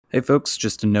Hey folks,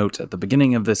 just a note at the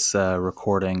beginning of this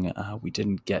recording, we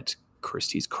didn't get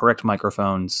Christy's correct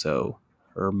microphone, so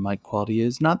her mic quality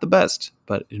is not the best,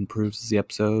 but it improves as the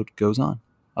episode goes on.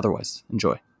 Otherwise,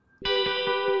 enjoy.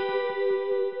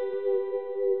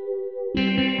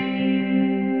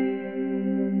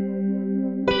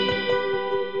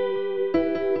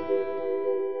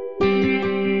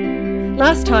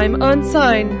 Last time on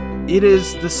Sign. It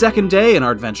is the second day in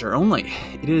our adventure only.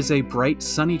 It is a bright,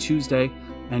 sunny Tuesday,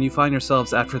 and you find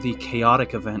yourselves after the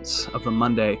chaotic events of the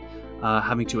Monday,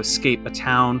 having to escape a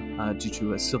town due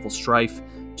to a civil strife,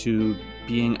 to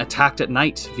being attacked at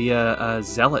night via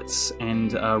zealots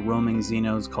and roaming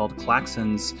Xenos called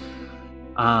Klaxons,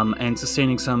 and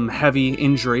sustaining some heavy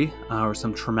injury or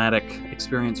some traumatic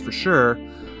experience for sure.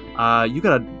 You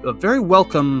got a very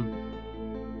welcome,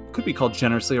 could be called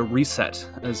generously, a reset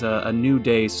as a new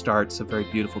day starts, a very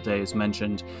beautiful day as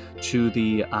mentioned, to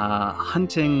the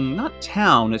hunting, not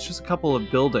town, it's just a couple of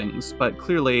buildings, but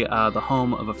clearly the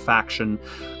home of a faction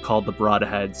called the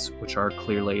Broadheads, which are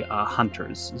clearly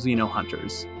hunters, Xeno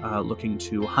hunters, looking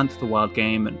to hunt the wild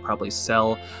game and probably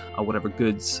sell whatever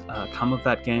goods come of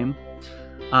that game.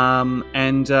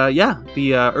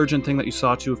 The urgent thing that you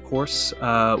saw too, of course,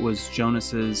 was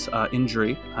Jonas's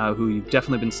injury, who you've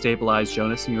definitely been stabilized,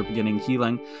 Jonas, and you're beginning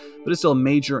healing, but it's still a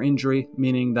major injury,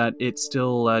 meaning that it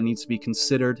still needs to be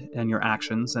considered in your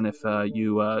actions, and if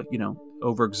you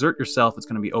overexert yourself, it's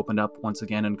going to be opened up once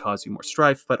again and cause you more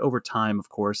strife, but over time, of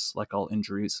course, like all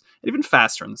injuries, and even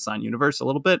faster in the Sign universe a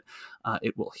little bit,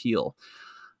 it will heal.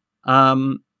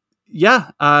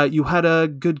 You had a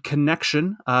good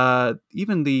connection.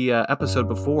 Even the episode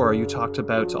before, you talked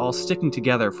about all sticking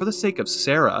together for the sake of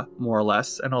Sarah, more or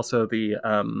less, and also the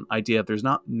idea of there's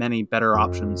not many better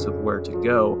options of where to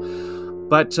go.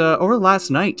 But over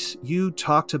last night, you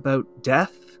talked about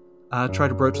death, tried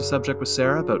to broach the subject with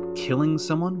Sarah about killing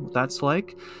someone, what that's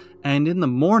like. And in the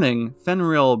morning,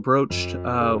 Fenrir broached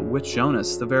with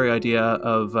Jonas the very idea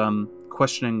of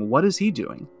questioning what is he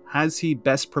doing? Has he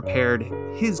best prepared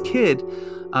his kid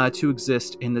to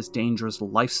exist in this dangerous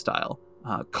lifestyle?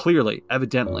 Clearly,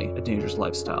 evidently, a dangerous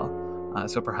lifestyle.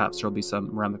 So perhaps there'll be some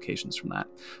ramifications from that.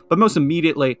 But most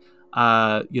immediately,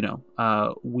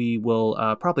 we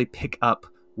will probably pick up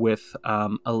with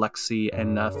Alexi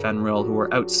and Fenrir, who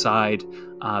are outside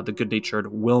the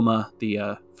good-natured Wilma,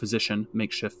 the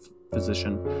makeshift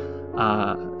physician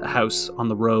house on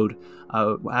the road.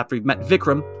 After we've met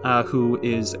Vikram, who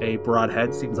is a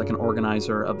Broadhead, seems like an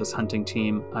organizer of this hunting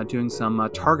team, doing some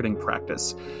targeting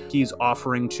practice. He's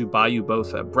offering to buy you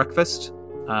both a breakfast,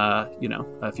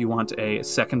 if you want a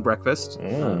second breakfast,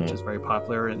 which is very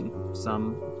popular in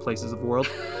some places of the world.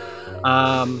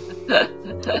 Middle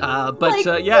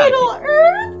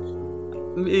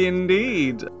Earth?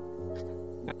 Indeed.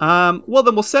 Then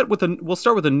we'll start with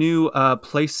a new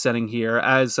place setting here.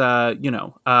 As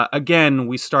again,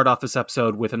 we start off this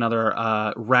episode with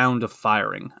another round of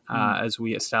firing. As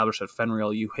we establish at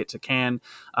Fenrir, you hit a can.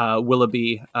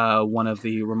 Willoughby, one of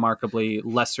the remarkably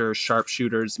lesser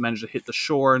sharpshooters, managed to hit the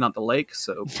shore, not the lake.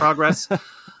 So progress.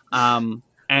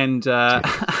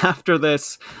 After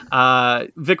this,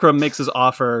 Vikram makes his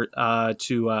offer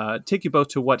to take you both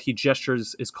to what he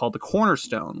gestures is called the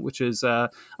Cornerstone, which is a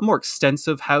more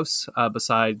extensive house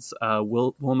besides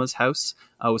Wilma's house,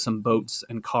 with some boats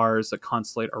and cars that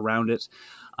constellate around it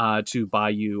to buy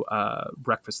you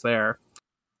breakfast there.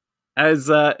 As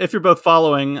if you're both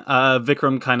following,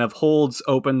 Vikram kind of holds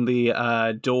open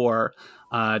the door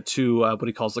to what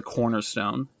he calls the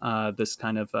Cornerstone, this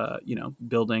kind of,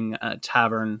 building,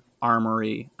 tavern,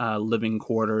 armory, living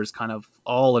quarters, kind of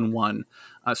all in one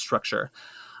structure.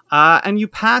 And you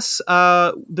pass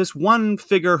this one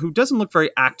figure who doesn't look very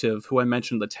active, who I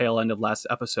mentioned at the tail end of last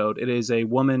episode. It is a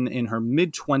woman in her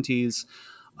mid-20s,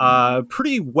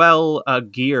 pretty well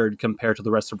geared compared to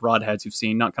the rest of Broadheads you've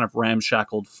seen, not kind of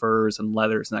ramshackled furs and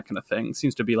leathers and that kind of thing. It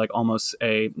seems to be like almost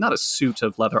not a suit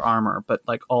of leather armor, but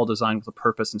like all designed with a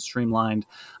purpose and streamlined,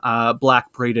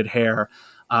 black braided hair.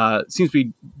 Seems to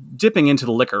be dipping into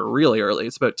the liquor really early.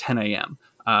 It's about 10 a.m.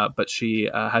 But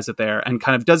she has it there and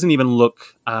kind of doesn't even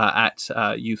look at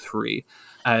you three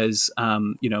as,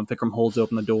 Vikram holds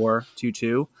open the door to you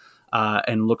two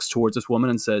and looks towards this woman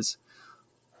and says,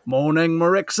 "Morning,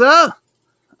 Marixa."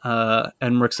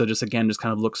 And Marixa just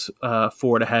kind of looks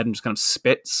forward ahead and just kind of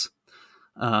spits.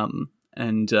 Vikram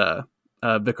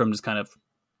just kind of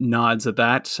nods at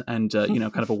that and,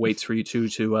 kind of awaits for you two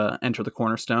to enter the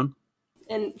Cornerstone.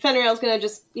 And Fenrir's going to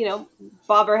just,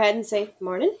 bob her head and say,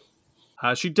 "Morning."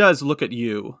 She does look at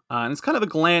you, and it's kind of a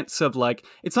glance of like,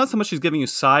 it's not so much she's giving you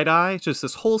side eye, just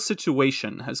this whole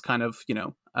situation has kind of,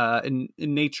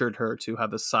 natured her to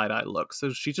have the side-eye look.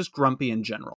 So she's just grumpy in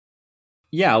general.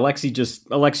 Yeah, Alexi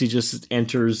just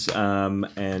enters and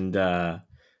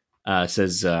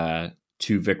says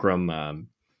to Vikram,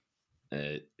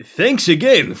 "Thanks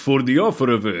again for the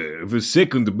offer of a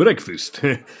second breakfast.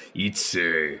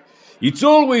 It's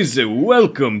always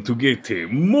welcome to get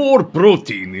more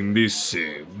protein in this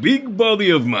big body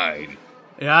of mine."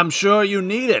 Yeah, I'm sure you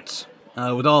need it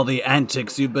with all the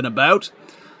antics you've been about.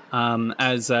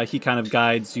 As he kind of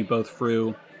guides you both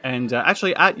through. And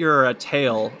actually, at your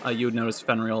tail, you would notice,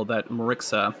 Fenriel, that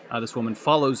Marixa, this woman,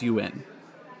 follows you in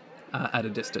at a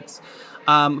distance.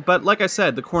 But like I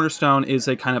said, the Cornerstone is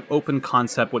a kind of open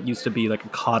concept, what used to be like a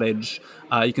cottage.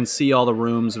 You can see all the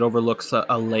rooms. It overlooks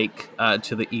a lake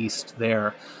to the east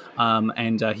there.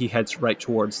 And he heads right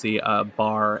towards the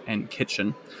bar and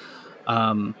kitchen.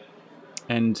 And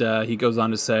he goes on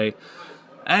to say,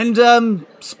 "And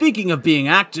speaking of being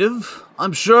active,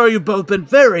 I'm sure you've both been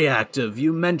very active.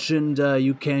 You mentioned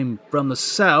you came from the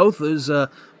south, as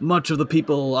much of the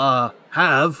people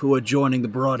have who are joining the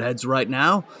Broadheads right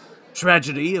now.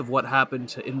 Tragedy of what happened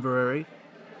to Inverary."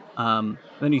 Then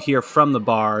you hear from the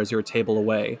bar, as you're a table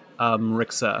away,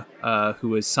 Rixa,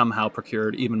 who has somehow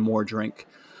procured even more drink,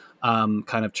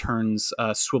 kind of turns,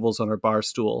 swivels on her bar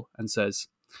stool and says,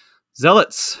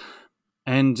 "Zealots,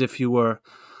 and if you were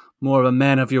more of a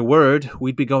man of your word,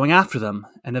 we'd be going after them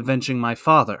and avenging my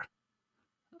father."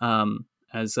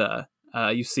 As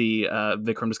you see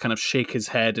Vikram just kind of shake his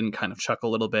head and kind of chuckle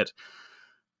a little bit.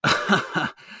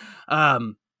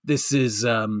 This is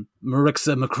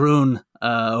Marixa Macroon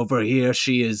over here.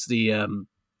 She is the,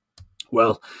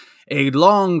 a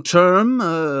long-term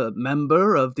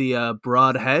member of the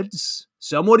Broadheads.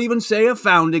 Some would even say a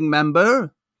founding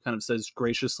member, kind of says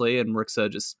graciously, and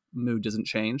Marixa just mood doesn't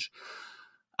change.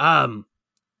 As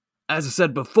I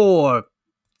said before,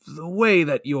 the way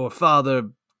that your father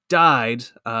died,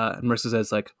 and Marissa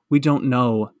says, like, "We don't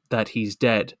know that he's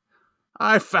dead.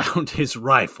 I found his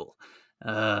rifle,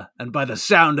 and by the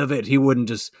sound of it, he wouldn't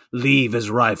just leave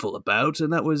his rifle about,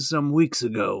 and that was some weeks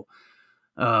ago.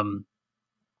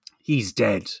 He's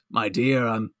dead, my dear.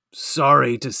 I'm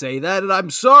sorry to say that, and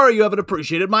I'm sorry you haven't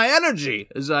appreciated my energy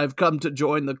as I've come to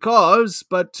join the cause,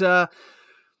 but,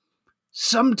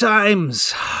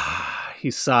 sometimes,"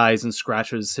 he sighs and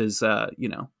scratches his,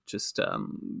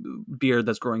 beard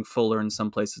that's growing fuller in some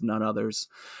places, not others.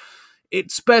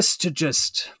 "It's best to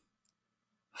just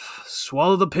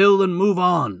swallow the pill and move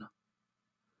on."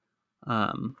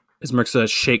 As Marixa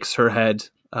shakes her head,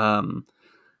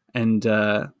 and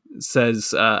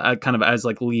says, kind of as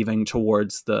like leaving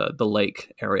towards the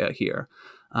lake area here,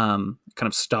 kind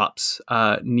of stops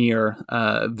near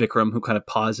Vikram, who kind of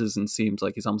pauses and seems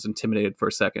like he's almost intimidated for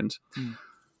a second.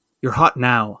 "You're hot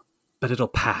now, but it'll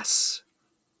pass.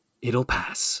 It'll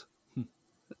pass."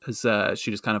 As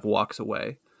she just kind of walks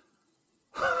away.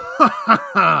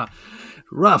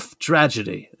 "Rough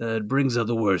tragedy. It brings out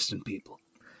the worst in people."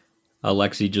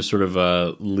 Alexi just sort of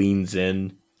leans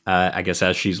in, I guess,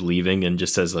 as she's leaving, and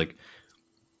just says, like,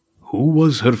 "Who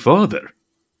was her father?"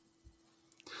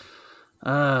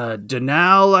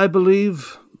 Danal, I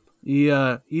believe.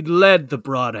 He'd led the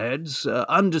Broadheads,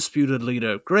 undisputed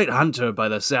leader, great hunter by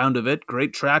the sound of it,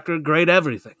 great tracker, great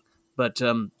everything, but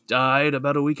died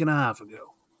about a week and a half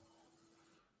ago.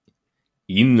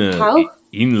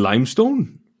 In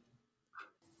Limestone?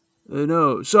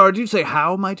 No, sorry, did you say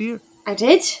how, my dear? I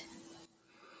did.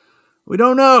 We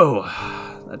don't know.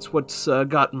 That's what's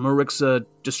got Marixa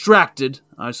distracted,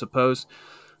 I suppose.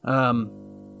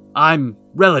 I'm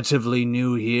relatively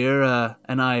new here,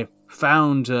 and I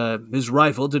found his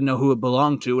rifle, didn't know who it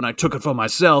belonged to, and I took it for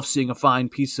myself, seeing a fine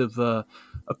piece of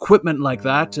equipment like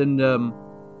that, and,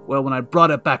 when I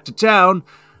brought it back to town,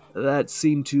 that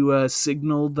seemed to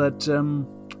signal that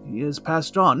he has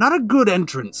passed on. Not a good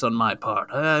entrance on my part,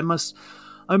 I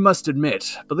must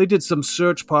admit, but they did some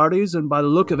search parties, and by the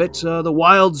look of it, the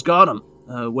Wilds got him,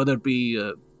 whether it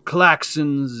be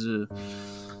Klaxons,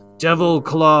 Devil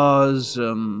Claws,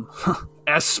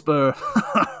 Esper,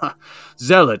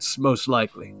 Zealots, most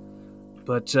likely.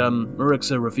 But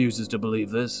Marixa refuses to believe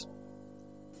this.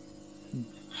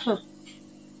 Huh.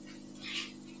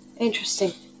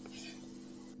 Interesting.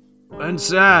 And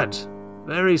sad.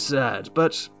 Very sad,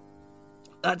 but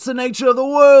that's the nature of the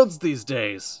worlds these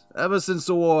days. Ever since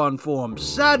the war on form,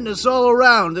 sadness all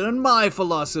around, and in my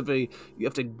philosophy, you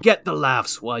have to get the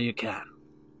laughs while you can.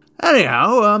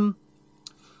 Anyhow,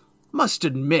 must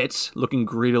admit, looking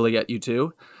greedily at you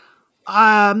two,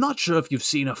 I'm not sure if you've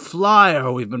seen a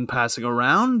flyer we've been passing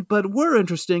around, but we're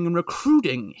interested in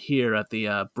recruiting here at the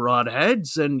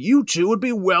Broadheads, and you two would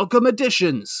be welcome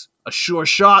additions. a sure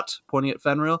shot, pointing at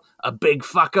Fenrir, a big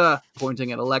fucker,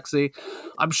 pointing at Alexei.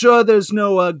 I'm sure there's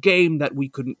no game that we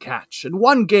couldn't catch. And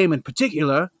one game in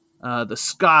particular, the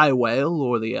Sky Whale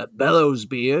or the Bellows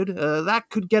Beard, that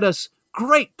could get us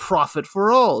great profit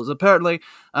for all, as apparently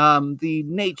the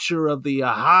nature of the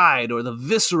hide or the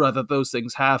viscera that those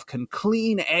things have can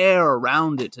clean air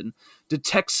around it and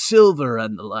detect silver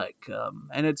and the like.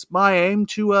 And it's my aim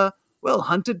to,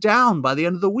 hunt it down by the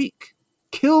end of the week.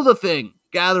 Kill the thing,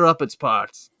 gather up its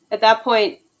parts. At that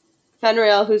point,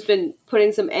 Fenrir, who's been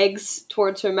putting some eggs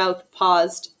towards her mouth,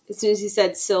 paused as soon as he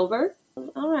said silver.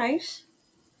 All right.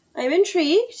 I'm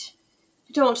intrigued.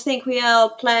 I don't think we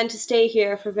all plan to stay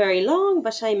here for very long,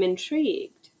 but I'm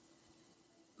intrigued.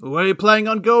 Where are you planning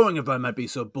on going, if I might be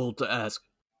so bold to ask?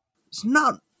 There's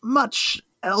not much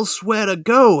elsewhere to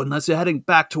go unless you're heading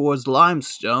back towards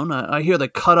Limestone. I hear they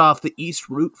cut off the east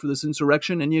route for this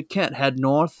insurrection, and you can't head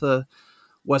north.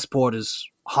 Westport is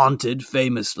haunted,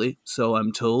 famously, so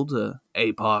I'm told.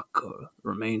 APOC, or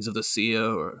Remains of the Seer,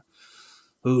 or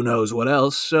who knows what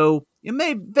else, so you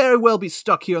may very well be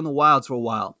stuck here in the wilds for a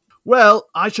while. Well,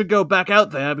 I should go back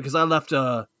out there because I left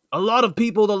a lot of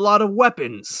people with a lot of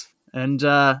weapons, and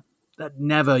that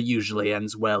never usually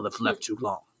ends well if left too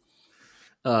long.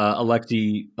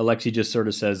 Alexei just sort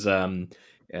of says,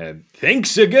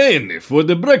 thanks again for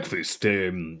the breakfast.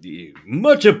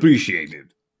 Much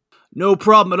appreciated. No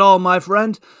problem at all, my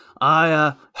friend.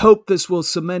 I hope this will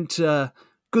cement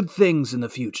good things in the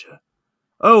future.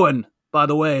 Oh, and by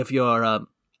the way, if your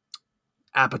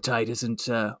appetite isn't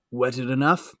whetted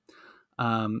enough,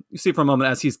 you see for a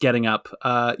moment as he's getting up,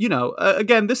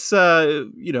 again, this, I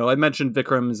mentioned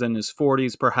Vikram's in his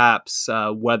 40s, perhaps,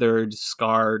 weathered,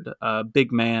 scarred,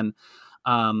 big man.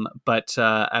 But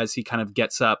as he kind of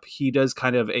gets up, he does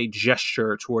kind of a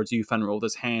gesture towards you, Fenrir, with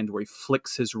his hand where he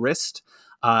flicks his wrist,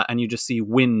 and you just see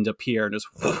wind appear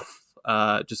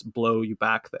and just blow you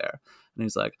back there. And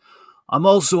he's like, I'm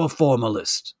also a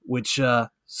formalist, which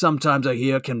sometimes I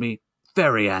hear can be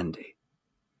very handy.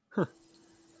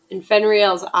 And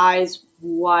Fenriel's eyes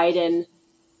widen,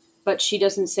 but she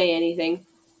doesn't say anything.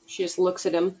 She just looks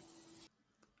at him.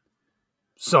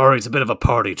 Sorry, it's a bit of a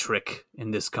party trick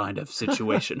in this kind of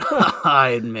situation,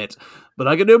 I admit. But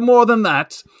I can do more than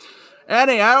that.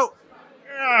 Anyhow,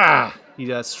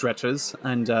 he stretches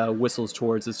and whistles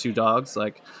towards his two dogs,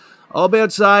 like, I'll be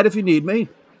outside if you need me.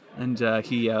 And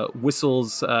he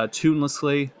whistles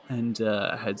tunelessly and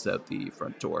heads out the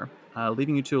front door,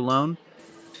 leaving you two alone.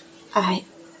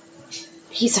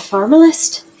 He's a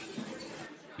formalist?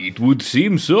 It would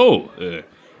seem so.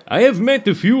 I have met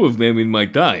a few of them in my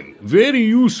time. Very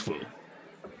useful.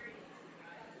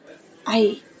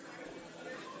 I've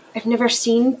never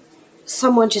seen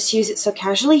someone just use it so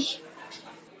casually.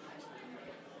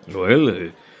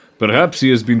 Well, perhaps he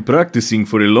has been practicing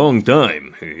for a long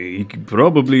time. He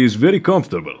probably is very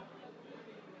comfortable.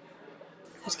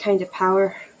 That kind of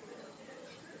power.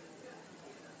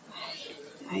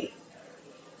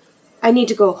 I need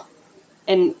to go.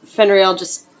 And Fenrir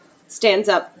just stands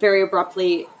up very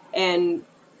abruptly and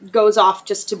goes off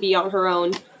just to be on her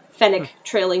own, Fennec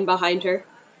trailing behind her.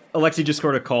 Alexei just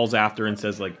sort of calls after and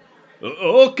says, like,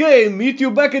 okay, meet you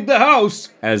back at the house.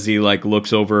 As he, like,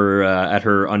 looks over at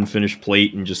her unfinished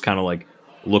plate and just kind of, like,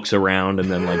 looks around and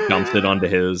then, like, dumps it onto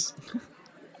his.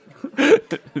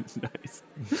 Nice.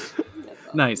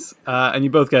 Nice. And you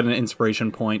both get an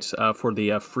inspiration point for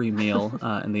the free meal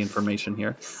and the information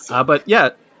here. But yeah,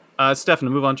 Stefan,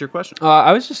 to move on to your question.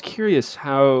 I was just curious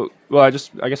how... Well, I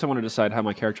guess I want to decide how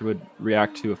my character would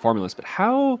react to a formalist, but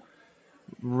how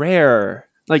rare...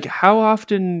 Like, how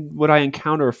often would I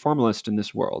encounter a formalist in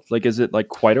this world? Like, is it, like,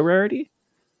 quite a rarity?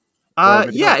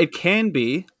 Yeah, it can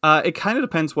be. It kind of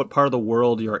depends what part of the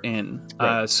world you're in.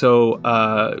 Right.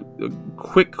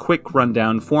 Quick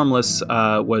rundown. Formless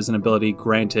was an ability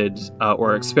granted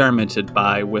or experimented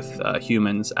by with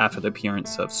humans after the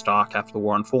appearance of Stalk after the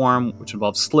War on Form, which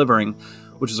involves slivering,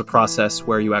 which is a process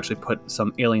where you actually put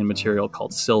some alien material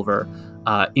called silver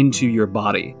into your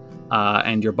body.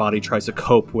 And your body tries to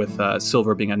cope with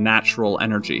silver being a natural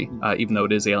energy, even though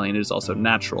it is alien, it is also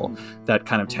natural. That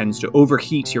kind of tends to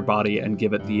overheat your body and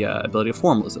give it the ability of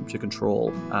formalism to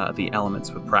control the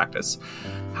elements with practice.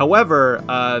 However,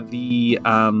 the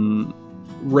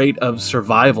rate of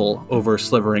survival over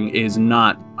slivering is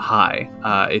not high.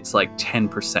 It's like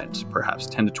 10%, perhaps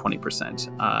 10 to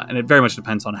 20%. And it very much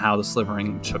depends on how the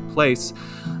slivering took place.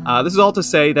 This is all to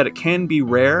say that it can be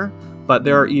rare, But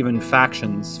there are even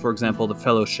factions, for example, the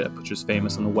Fellowship, which is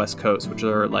famous on the West Coast, which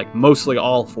are like mostly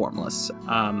all formless.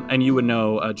 And you would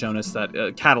know, Jonas,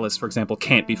 that Catalyst, for example,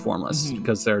 can't be formless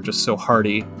because they're just so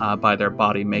hardy by their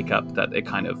body makeup that it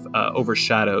kind of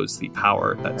overshadows the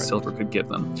power that Silver could give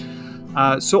them.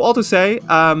 So all to say,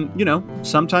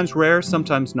 sometimes rare,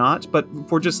 sometimes not. But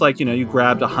for just like, you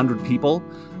grabbed 100 people,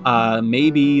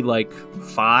 maybe like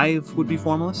 5 would be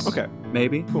formless. Okay.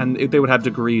 Maybe. Cool. And they would have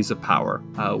degrees of power,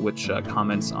 which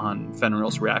comments on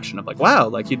Fenrir's reaction of like, wow,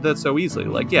 like he did that so easily.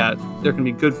 Like, yeah, there can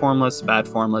be good formless, bad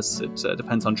formless. It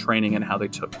depends on training and how they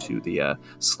took to the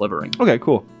slivering. Okay,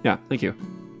 cool. Yeah, thank you.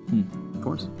 Of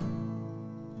course.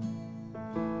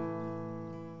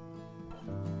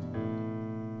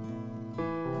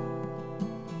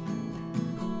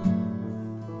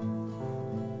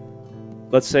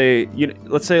 Let's say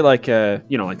like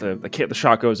like the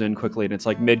shot goes in quickly and it's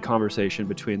like mid conversation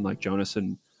between like Jonas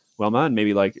and Wilma, and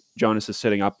maybe like Jonas is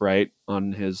sitting upright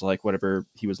on his like whatever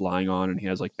he was lying on, and he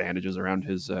has like bandages around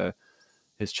his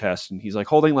chest, and he's like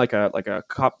holding like a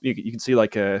cup. You can see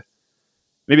like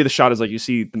maybe the shot is like you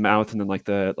see the mouth and then like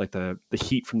the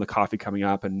heat from the coffee coming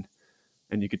up, and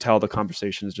you could tell the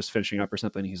conversation is just finishing up or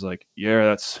something. He's like, yeah,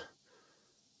 that's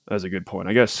a good point.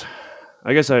 I guess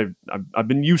I've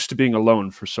been used to being alone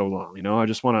for so long, I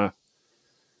just want to,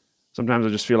 sometimes I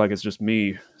just feel like it's just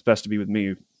me. It's best to be with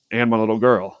me and my little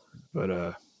girl.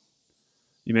 But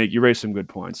you raise some good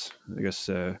points. I guess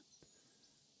they're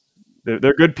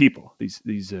good people,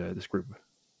 this group.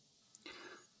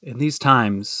 In these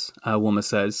times, Wilma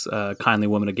says, kindly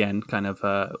woman again, kind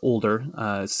of older,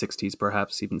 60s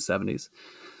perhaps, even 70s.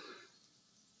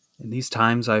 In these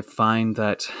times, I find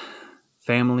that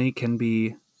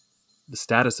the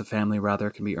status of family, rather,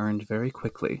 can be earned very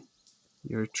quickly.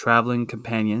 You're traveling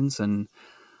companions, and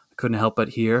I couldn't help but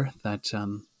hear that,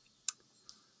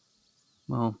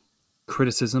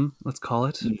 criticism, let's call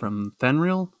it, from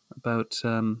Fenrir about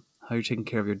how you're taking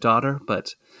care of your daughter,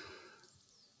 but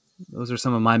those are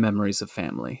some of my memories of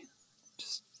family.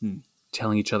 Just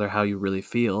telling each other how you really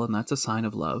feel, and that's a sign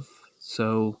of love.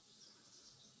 So,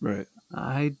 right.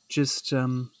 I just,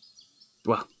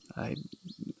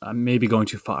 I may be going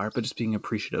too far, but just being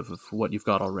appreciative of what you've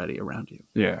got already around you.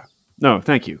 Yeah. No,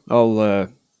 thank you. I'll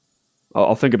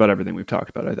think about everything we've talked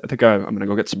about. I think I'm going to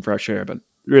go get some fresh air, but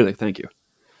really, thank you.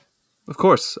 Of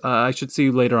course. I should see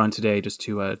you later on today just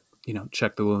to,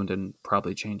 check the wound and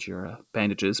probably change your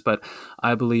bandages. But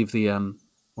I believe the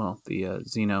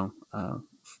Xeno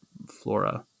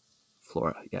Flora,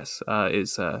 yes,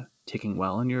 is taking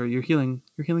well, and you're healing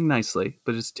nicely.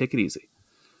 But just take it easy.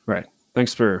 Right.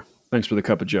 Thanks for the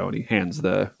cup of Joe. And he hands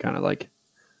the kind of like,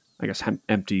 I guess,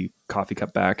 empty coffee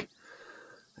cup back.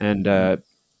 And I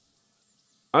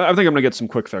think I'm gonna get some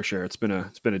quick fresh air. It's been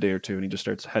a day or two, and he just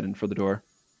starts heading for the door.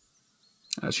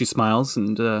 She smiles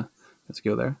and let's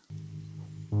go there.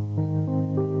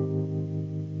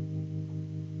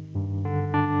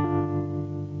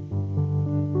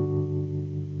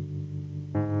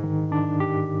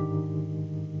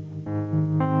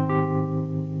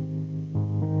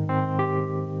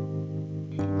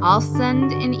 I'll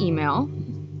send an email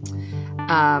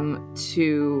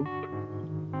to...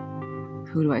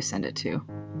 Who do I send it to?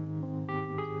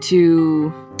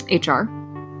 To HR.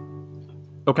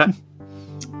 Okay.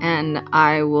 And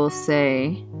I will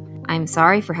say, I'm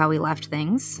sorry for how we left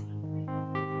things.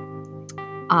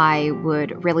 I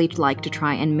would really like to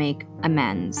try and make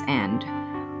amends and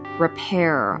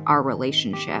repair our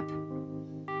relationship.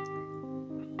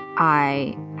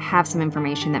 I have some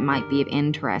information that might be of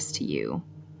interest to you.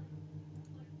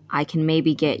 I can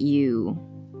maybe get you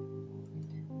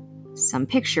some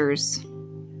pictures,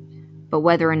 but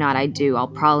whether or not I do, I'll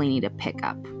probably need a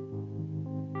pickup.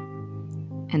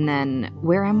 And then,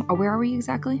 where are we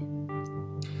exactly?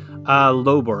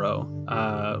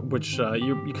 Loughborough, which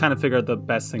you kind of figure the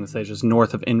best thing to say is just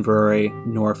north of Inverary,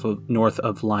 north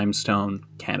of Limestone,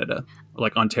 Canada,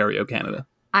 like Ontario, Canada.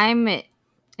 And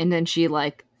then she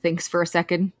like thinks for a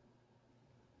second.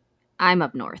 I'm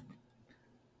up north.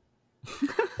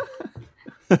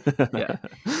 Yeah.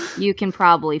 You can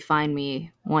probably find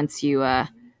me once you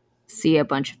see a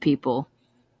bunch of people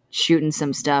shooting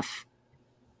some stuff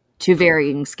to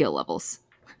varying skill levels.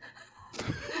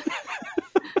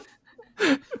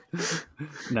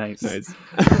 Nice.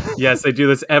 Yes, they do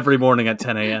this every morning at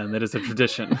 10 a.m. It is a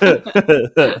tradition.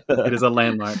 It is a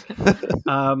landmark.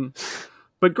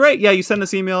 But great, yeah. You send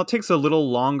this email. It takes a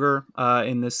little longer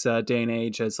in this day and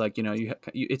age, as like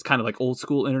it's kind of like old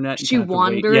school internet. She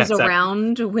wanders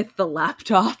around with the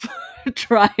laptop,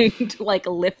 trying to like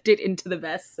lift it into the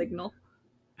best signal.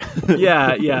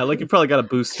 Yeah. Like you probably got a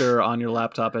booster on your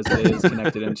laptop as it is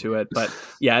connected into it, but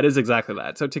yeah, it is exactly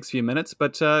that. So it takes a few minutes,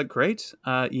 but great.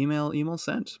 Email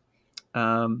sent.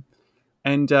 And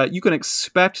you can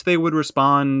expect they would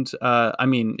respond. I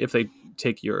mean, if they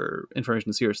take your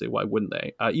information seriously, why wouldn't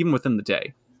they? Even within the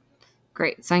day.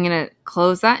 Great. So I'm going to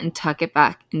close that and tuck it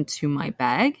back into my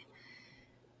bag.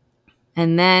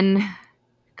 And then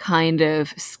kind of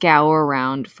scour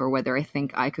around for whether I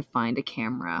think I could find a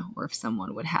camera or if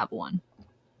someone would have one.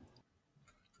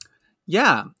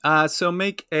 Yeah. So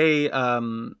make a.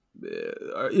 Are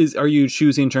you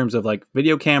choosing in terms of like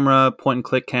video camera, point and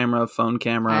click camera, phone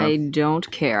camera? I don't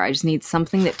care. I just need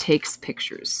something that takes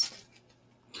pictures.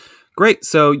 Great.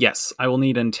 So yes, I will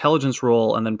need an intelligence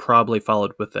roll and then probably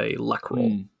followed with a luck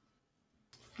roll.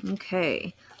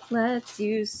 Okay. Let's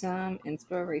use some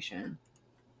inspiration.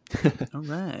 All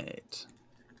right.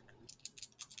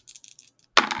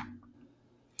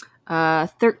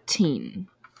 13.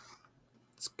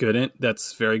 It's good.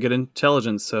 That's very good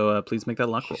intelligence. So please make that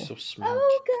luck roll. So smart.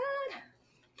 Oh,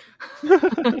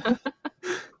 God.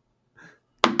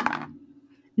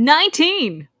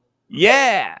 19.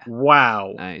 Yeah.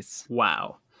 Wow. Nice.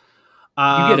 Wow.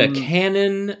 You get a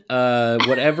Canon,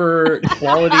 whatever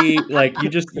quality. Like you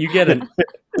get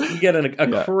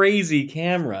a crazy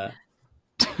camera.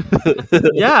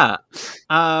 Yeah.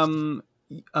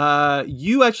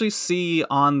 You actually see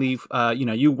on the,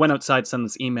 you went outside to send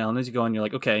this email, and as you go on, you're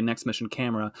like, okay, next mission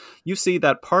camera. You see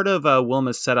that part of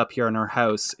Wilma's setup here in her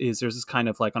house is there's this kind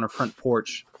of like on her front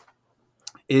porch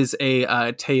is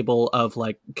a table of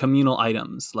like communal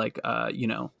items, like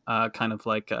kind of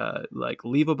like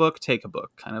leave a book, take a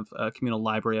book, kind of a communal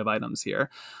library of items here.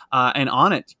 And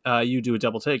on it, you do a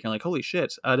double take. You're like, holy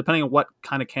shit! Depending on what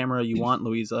kind of camera you want,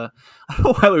 Louisa. I don't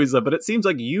know why, Louisa, but it seems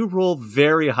like you roll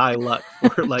very high luck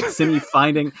for like Cindy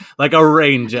finding like a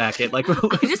rain jacket, like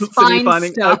just Cindy find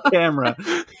finding stuff. a camera.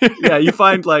 Yeah, you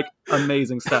find like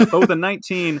amazing stuff. But with a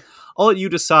 19. I'll let you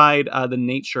decide the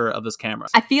nature of this camera.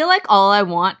 I feel like all I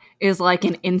want is like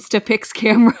an Instapix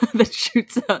camera that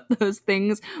shoots out those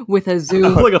things with a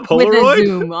zoom, Like a Polaroid? with a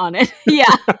zoom on it.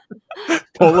 Yeah.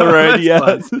 Polaroid,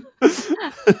 yes.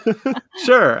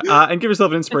 Sure. And give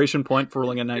yourself an inspiration point for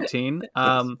rolling a 19.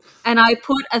 And I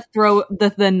put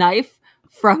the knife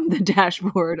from the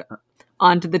dashboard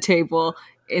onto the table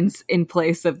in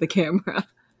place of the camera.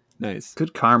 Nice.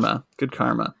 Good karma.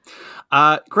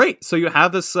 Great. So you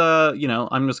have this,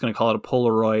 I'm just going to call it a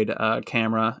Polaroid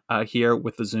camera here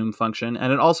with the zoom function.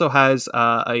 And it also has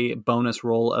a bonus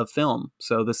roll of film.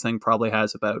 So this thing probably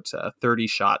has about 30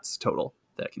 shots total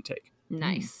that it can take.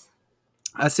 Nice.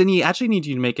 Cindy, I actually need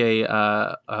you to make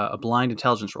a blind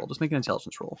intelligence roll. Just make an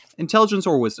intelligence roll. Intelligence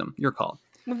or wisdom, your call.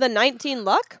 With the 19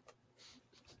 luck?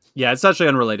 Yeah, it's actually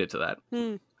unrelated to that.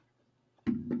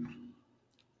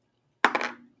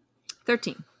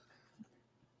 13.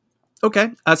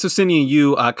 Okay. So, Cindy,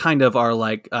 you kind of are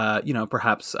like,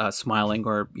 perhaps smiling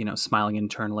or, smiling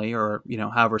internally or,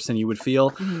 however Cindy would feel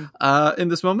in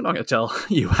this moment. I'm going to tell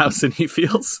you how Cindy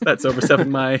feels. That's overstepping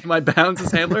my bounds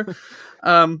as handler.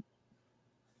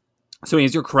 So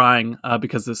as you're crying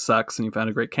because this sucks and you found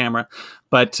a great camera.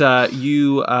 But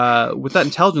you, with that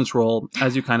intelligence roll,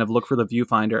 as you kind of look for the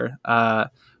viewfinder,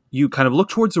 you kind of look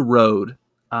towards the road.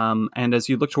 And as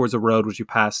you look towards the road, which you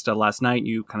passed last night,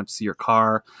 you kind of see your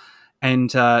car.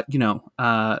 And, in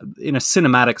a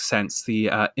cinematic sense, the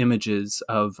images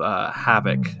of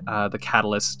Havoc, the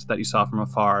catalyst that you saw from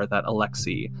afar that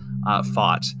Alexei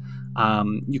fought.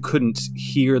 You couldn't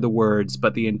hear the words,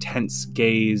 but the intense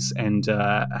gaze and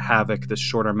Havoc, this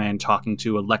shorter man talking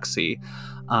to Alexei,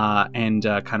 and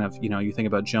kind of, you think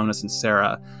about Jonas and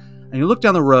Sarah. And you look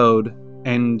down the road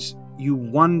and you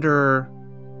wonder,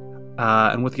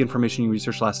 and with the information you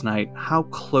researched last night, how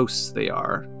close they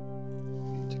are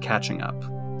to catching up.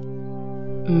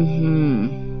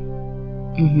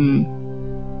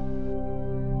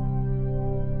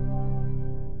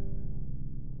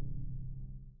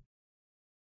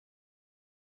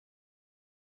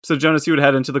 So Jonas, you would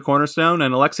head into the Cornerstone,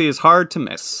 and Alexei is hard to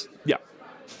miss. Yeah.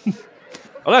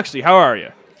 Alexei, how are you?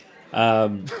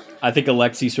 I think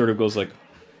Alexei sort of goes like,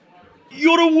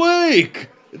 "You're awake!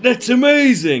 That's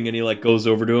amazing!" And he like goes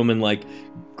over to him and like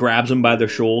grabs him by the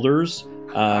shoulders.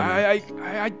 And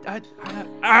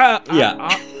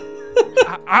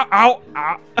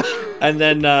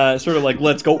then sort of like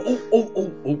lets go.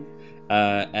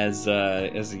 As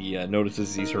he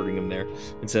notices he's hurting him there,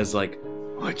 and says like,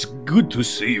 "Oh, it's good to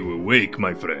see you awake,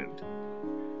 my friend."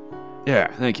 Yeah,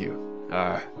 thank you.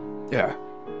 Yeah,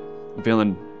 I'm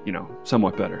feeling,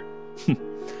 somewhat better.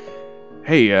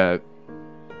 Hey, the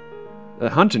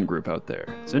hunting group out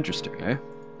there. It's interesting, eh?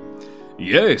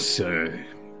 Yes,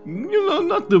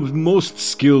 not the most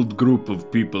skilled group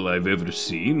of people I've ever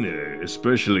seen,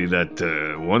 especially that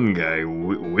one guy,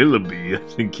 Willoughby, I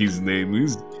think his name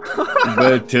is.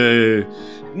 But,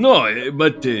 no,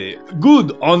 but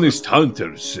good, honest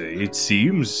hunters, it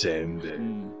seems,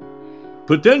 and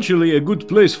potentially a good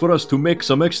place for us to make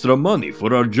some extra money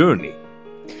for our journey.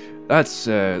 That's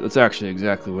actually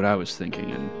exactly what I was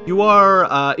thinking. And You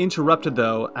are interrupted,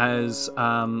 though, as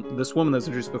this woman that was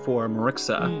introduced before,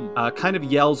 Marixa, kind of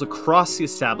yells across the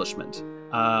establishment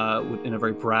in a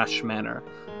very brash manner.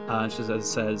 She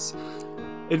says,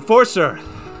 "Enforcer,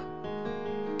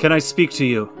 can I speak to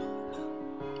you?"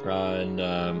 And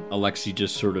Alexei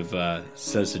just sort of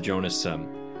says to Jonas,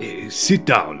 Sit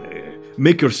down,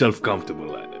 make yourself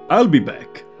comfortable. I'll be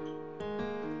back.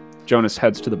 Jonas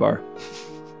heads to the bar.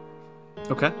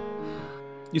 Okay.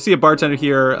 You see a bartender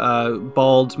here,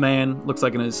 bald man, looks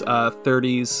like in his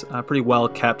 30s, pretty well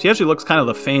kept. He actually looks kind of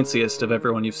the fanciest of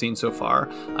everyone you've seen so far.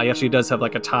 He actually does have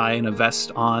like a tie and a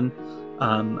vest on,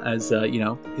 as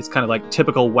it's kind of like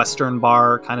typical Western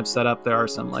bar kind of setup. There are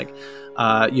some like,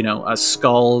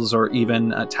 skulls or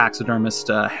even taxidermist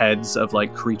heads of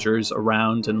like creatures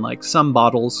around, and like some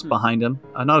bottles behind him.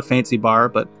 Not a fancy bar,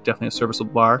 but definitely a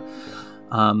serviceable bar.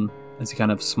 As he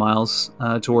kind of smiles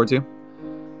towards you.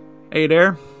 Hey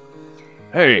there.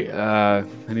 Hey,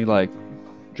 and he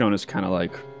Jonas kind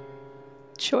of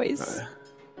Choice.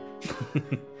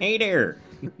 "Hey there."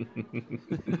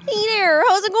 Hey there,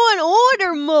 how's it going?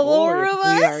 Order more of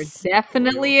We are us.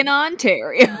 definitely in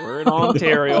Ontario. we're in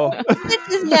Ontario. This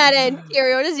is not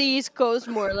Ontario. This is East Coast,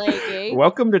 more like, eh?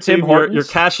 Welcome to Tim, Tim Hortons. you're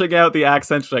cashing out the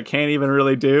accents, which I can't even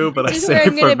really do, but I This is say where it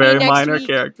I'm for gonna be very next minor week.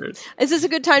 characters. Is this a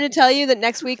good time to tell you that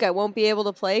next week I won't be able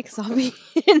to play because I'll be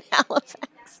in Halifax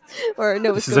or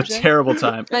Nova This is a Scotia? terrible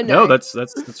time. I know. No, that's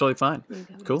totally fine.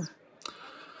 Cool.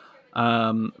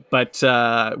 But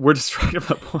we're just trying to make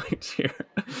a point here.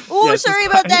 Oh, Yes, sorry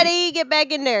this about guy- that. Eh? Get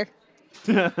back in there.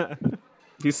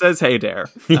 He says, "Hey there."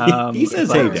 He says,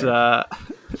 "Hey there."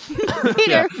 Hey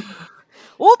there.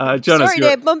 Oh, Jonas, sorry, did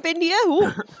I bump into you?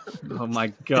 Oh, Oh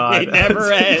my god! It never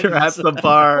You're at ends. the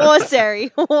bar, oh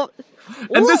sorry.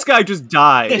 and this guy just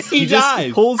dies. He just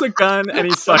dies. pulls a gun and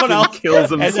he Someone fucking else-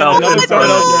 kills and then himself. another in front of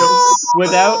bartender-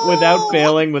 you. Without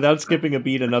failing, without skipping a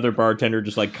beat, another bartender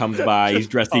just comes by. He's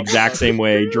dressed the exact same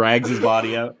way, drags his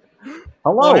body out.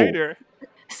 Hello.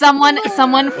 Someone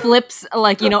flips,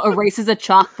 erases a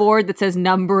chalkboard that says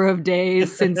number of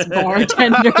days since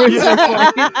bartenders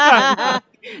are playing.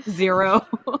 0.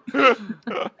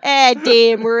 Ah,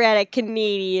 damn, we're at a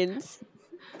Canadians.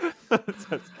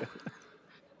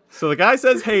 So the guy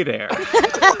says, "Hey there."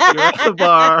 You're at the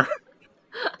bar.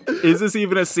 Is this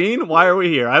even a scene? Why are we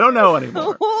here? I don't know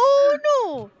anymore. Oh,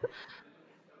 no.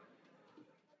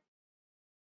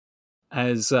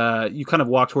 As you kind of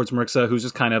walk towards Marixa, who's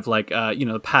just kind of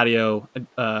the patio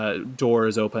door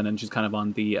is open, and she's kind of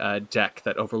on the deck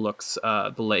that overlooks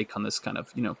the lake on this kind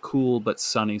of, cool but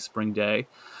sunny spring day.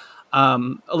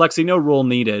 Alexei, no roll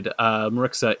needed.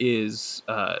 Marixa is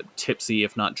tipsy,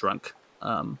 if not drunk.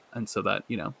 And so that,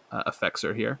 affects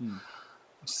her here.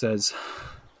 She says,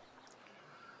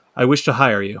 "I wish to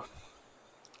hire you."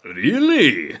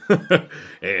 Really?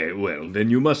 Well, then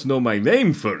you must know my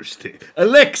name first.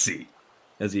 Alexei.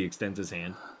 As he extends his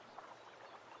hand.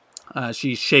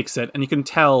 She shakes it, and you can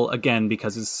tell, again,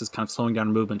 because this is kind of slowing down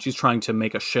her movement, she's trying to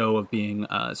make a show of being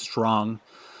strong.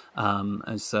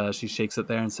 As she shakes it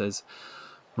there and says,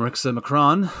 "Marixa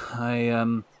Macron,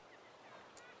 I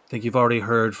think you've already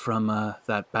heard from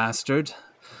that bastard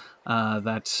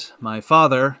that my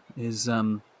father is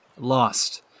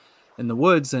lost in the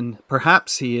woods, and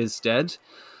perhaps he is dead,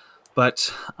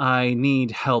 but I need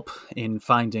help in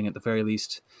finding, at the very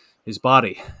least, his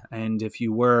body. And if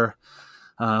you were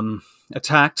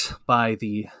attacked by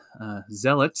the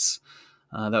zealots,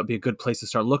 that would be a good place to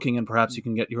start looking, and perhaps you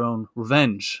can get your own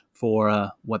revenge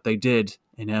for what they did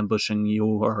in ambushing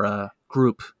your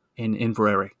group in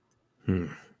Inverary."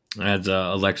 As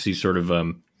Alexei sort of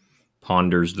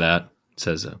ponders that,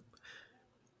 says,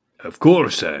 Of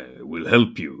course, I will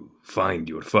help you find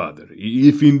your father,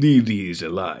 if indeed he is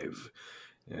alive.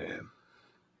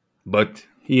 But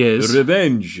He is.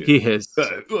 revenge... He is.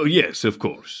 Well, yes, of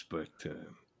course, but...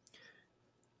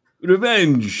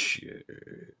 revenge...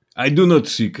 I do not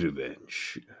seek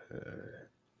revenge.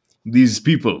 These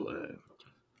people...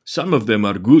 some of them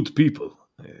are good people.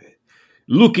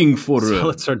 Looking for...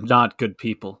 Zealots are not good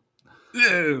people.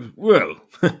 well...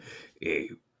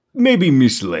 maybe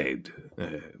misled.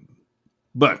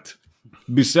 But...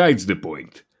 besides the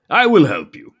point, I will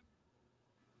help you.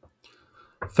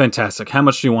 Fantastic. How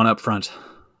much do you want up front?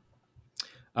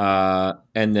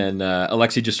 And then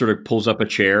Alexei just sort of pulls up a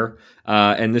chair.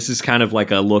 And this is kind of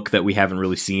like a look that we haven't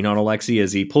really seen on Alexei,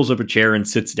 as he pulls up a chair and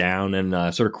sits down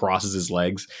and sort of crosses his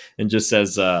legs and just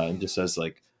says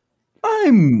like,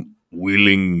 I'm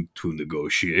willing to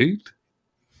negotiate.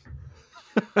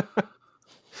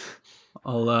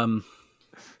 I'll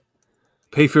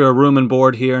pay for your room and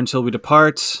board here until we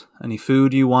depart. Any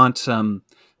food you want,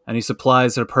 any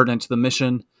supplies that are pertinent to the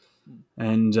mission,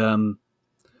 and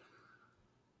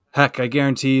heck, I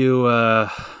guarantee you $10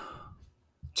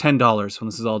 when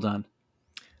this is all done.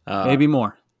 Maybe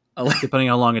more, depending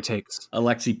how long it takes.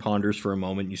 Alexei ponders for a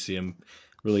moment. You see him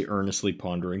really earnestly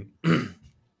pondering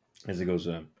as he goes,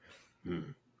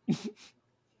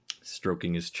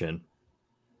 stroking his chin.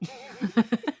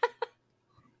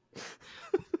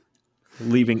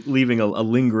 leaving a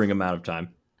lingering amount of time.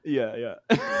 Yeah.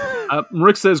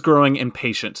 Marixa is growing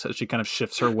impatient as she kind of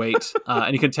shifts her weight,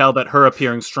 and you can tell that her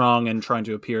appearing strong and trying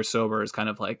to appear sober is kind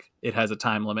of like it has a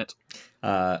time limit.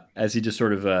 As he just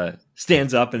sort of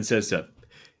stands up and says,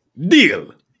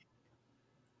 Deal.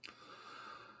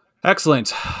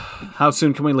 Excellent. How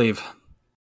soon can we leave?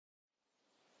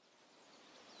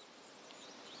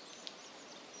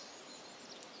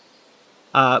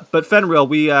 But Fenrir,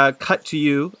 we cut to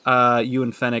you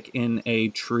and Fennec in a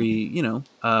tree,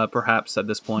 perhaps at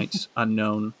this point,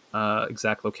 unknown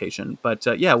exact location. But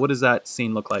what does that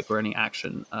scene look like, or any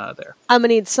action there? I'm going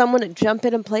to need someone to jump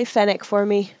in and play Fennec for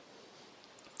me.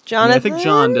 Jonathan? I think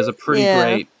John does a pretty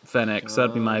great Fennec, so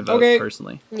that'd be my vote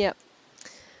personally. Yep.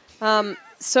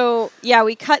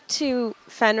 We cut to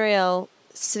Fenrir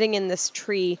sitting in this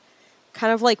tree,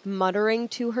 kind of like muttering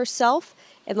to herself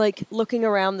and like looking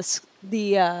around the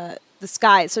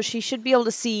sky. So she should be able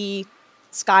to see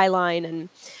skyline,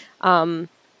 and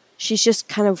she's just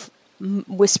kind of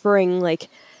whispering like,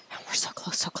 "We're so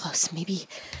close. Maybe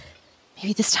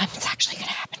this time it's actually going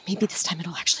to happen. Maybe this time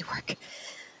it'll actually work."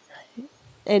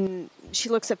 And she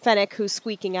looks at Fennec, who's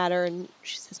squeaking at her, and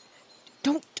she says,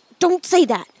 "Don't say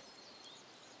that.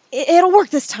 It'll work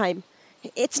this time.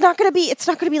 It's not gonna be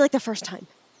like the first time."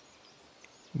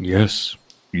 Yes,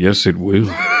 it will.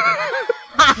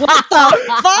 What the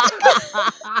fuck?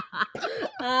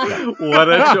 What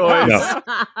a choice!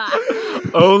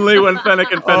 Only when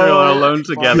Fennec and Fenrir are alone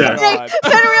together.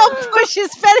 Fenrir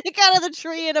pushes Fennec out of the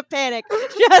tree in a panic.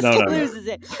 Just loses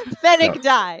it. Fennec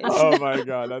dies. Oh my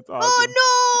god, that's awesome.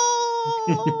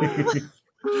 Oh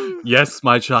no! Yes,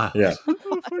 my child. Yeah.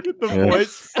 The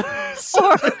voice. That was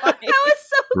so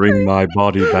Bring my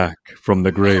body back from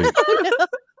the grave.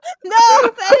 no,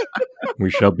 Fennec. We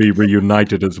shall be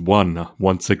reunited as one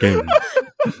once again.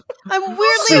 I'm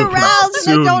weirdly aroused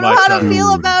and I don't know how to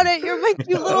feel about it. You're my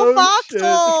cute little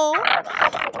foxhole.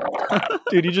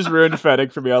 Dude, you just ruined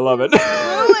Fennec for me. I love it.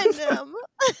 Ruined him.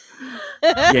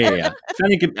 Yeah.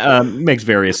 Fennec makes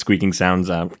various squeaking sounds.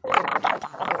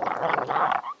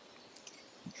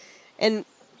 And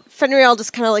Fenrir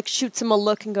just kind of like shoots him a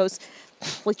look and goes,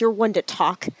 "Well, you're one to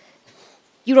talk.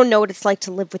 You don't know what it's like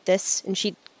to live with this." And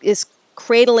she is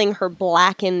cradling her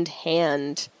blackened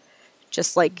hand,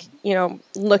 just like,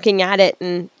 looking at it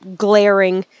and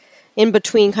glaring in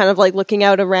between, kind of like looking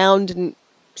out around. And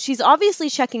she's obviously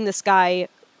checking the sky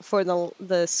for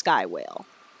the sky whale.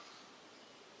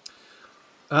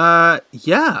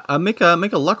 Make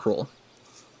a luck roll.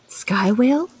 Sky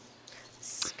whale?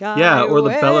 Sky or the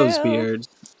whale. bellows beard.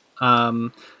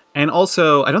 And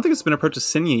also, I don't think it's been approached to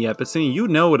Sinya yet, but Sinya, you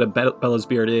know what a bellows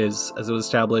beard is, as it was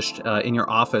established in your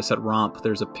office at Romp.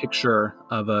 There's a picture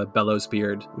of a bellows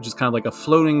beard, which is kind of like a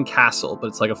floating castle, but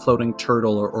it's like a floating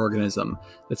turtle or organism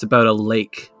that's about a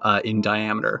lake in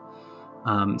diameter.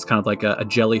 It's kind of like a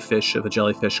jellyfish, if a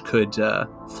jellyfish could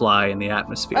fly in the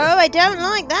atmosphere. Oh, I don't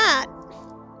like that.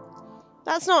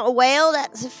 That's not a whale,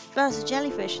 that's a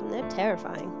jellyfish, and they're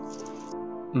terrifying.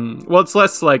 Well, it's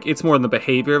less like, it's more in the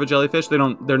behavior of a jellyfish.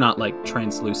 They're not like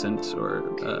translucent or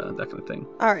that kind of thing.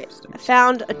 All right, I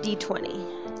found a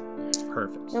D20.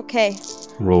 Perfect. Okay.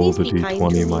 Roll Please the be kind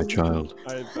D20, to my me. child.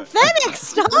 Fennec,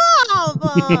 stop!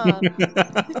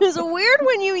 It's weird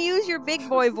when you use your big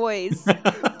boy voice.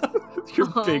 Your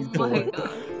big Oh my boy. God.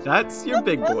 That's your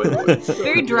big boy voice.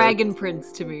 Very Dragon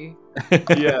Prince to me.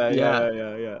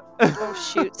 Yeah. Oh,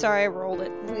 shoot. Sorry, I rolled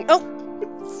it. Oh!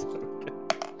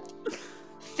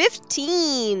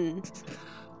 15.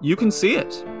 You can see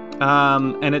it.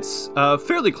 And it's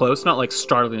fairly close, not like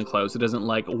startlingly close. It doesn't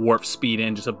like warp speed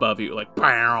in just above you, like,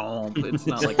 BAM! It's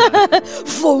not like that.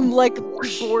 Foam like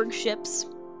Borg ships.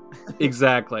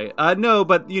 Exactly. No,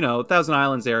 but Thousand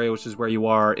Islands area, which is where you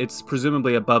are, it's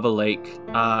presumably above a lake,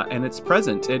 and it's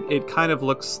present. It kind of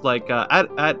looks like at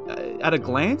a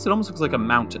glance, it almost looks like a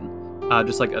mountain.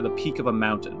 just like at the peak of a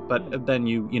mountain. But then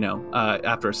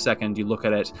after a second, you look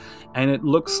at it, and it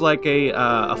looks like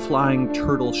a flying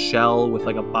turtle shell with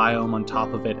like a biome on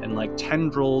top of it, and like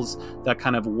tendrils that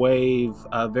kind of wave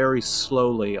very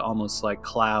slowly, almost like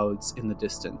clouds in the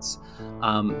distance.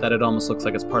 That it almost looks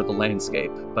like it's part of the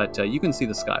landscape. But you can see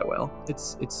the sky whale.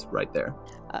 It's right there.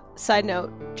 Side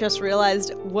note, just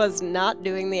realized was not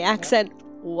doing the accent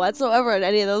whatsoever in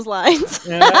any of those lines.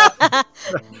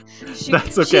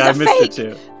 That's okay. I missed it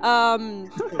too.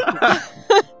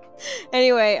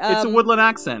 Anyway, it's a woodland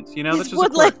accent. That's just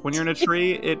woodland. a quirk. When you're in a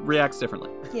tree, it reacts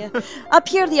differently. Yeah, up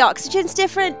here the oxygen's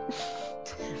different.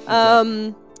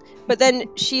 But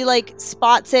then she like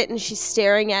spots it and she's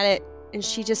staring at it, and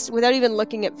she just, without even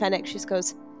looking at Fennec, she just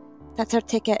goes, "That's our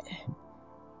ticket.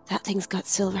 That thing's got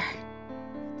silver.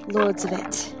 Loads of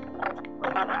it.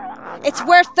 It's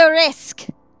worth the risk."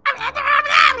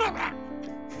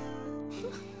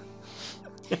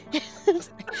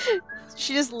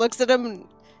 She just looks at him and,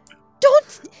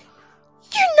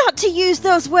 you're not to use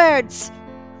those words.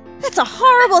 That's a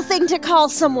horrible thing to call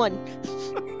someone.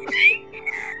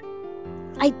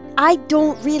 I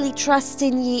don't really trust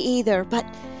in ye either, but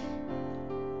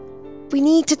we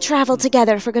need to travel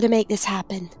together if we're going to make this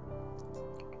happen.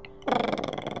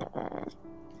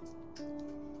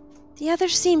 The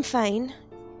others seem fine.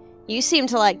 You seem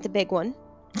to like the big one.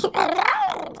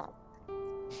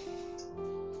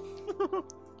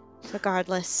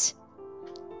 Regardless,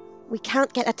 we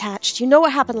can't get attached. You know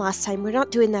what happened last time. We're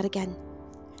not doing that again.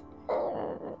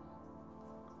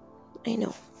 I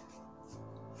know.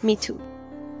 Me too.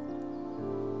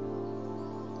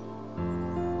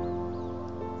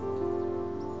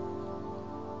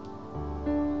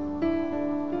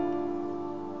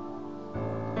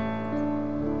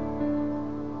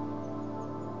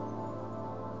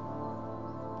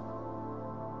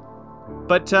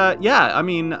 But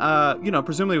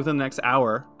presumably within the next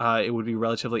hour, it would be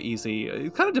relatively easy.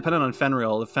 It kind of dependent on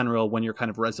Fenrir, when you're kind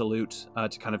of resolute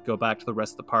to kind of go back to the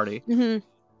rest of the party. Mm-hmm.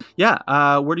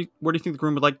 Yeah. Where do you think the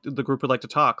group would like to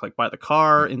talk? Like by the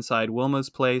car, inside Wilma's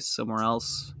place, somewhere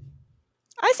else?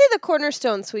 I say the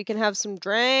cornerstone so we can have some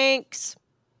drinks.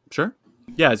 Sure.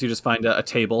 Yeah, as you just find a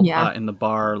table Yeah. in the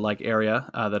bar like area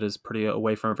that is pretty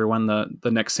away from everyone.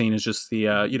 The next scene is just the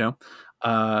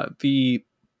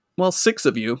six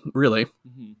of you, really.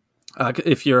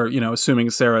 If you're,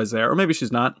 assuming Sarah is there, or maybe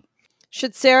she's not.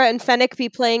 Should Sarah and Fennec be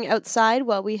playing outside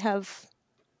while we have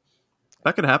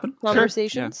That could happen.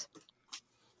 conversations? Sure.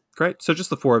 Great. So just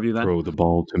the four of you then. Throw the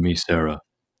ball to me, Sarah.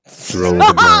 Throw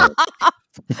the ball.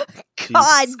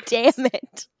 God damn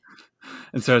it.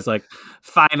 And Sarah's like,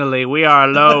 finally, we are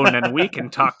alone and we can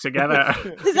talk together.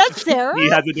 Is that Sarah? He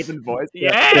has a different voice.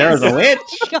 Yes! Sarah's a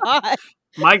witch. God.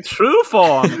 My true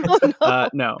form. Oh, no.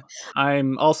 No,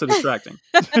 I'm also distracting.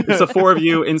 It's the four of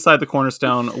you inside the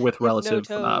cornerstone with relative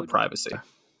Toad. privacy.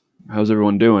 How's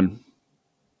everyone doing?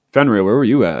 Fenrir, where were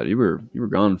you at? You were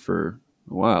gone for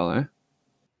a while, eh?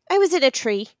 I was in a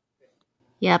tree.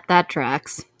 Yep, that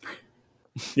tracks.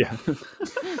 Yeah.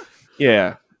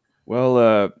 Yeah.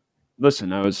 Well,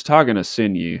 listen, I was talking to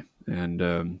Sinyi, and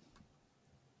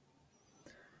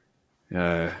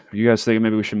you guys think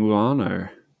maybe we should move on,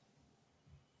 or?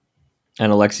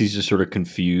 And Alexi's just sort of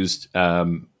confused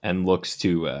and looks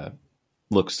to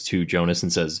Jonas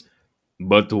and says,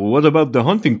 But what about the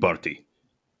hunting party?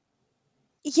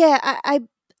 Yeah, I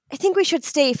think we should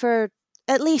stay for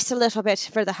at least a little bit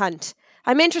for the hunt.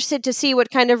 I'm interested to see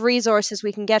what kind of resources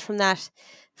we can get from that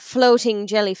floating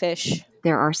jellyfish.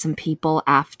 There are some people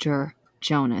after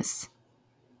Jonas.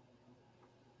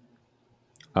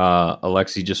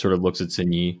 Alexi just sort of looks at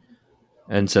Sinyi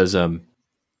and says,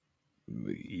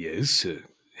 Yes.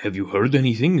 Have you heard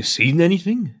anything? Seen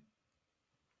anything?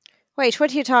 Wait,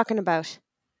 what are you talking about?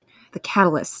 The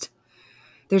Catalyst.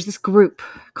 There's this group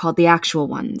called the Actual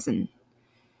Ones, and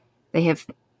they have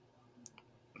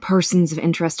persons of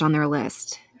interest on their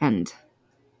list. And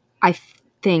I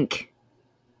think,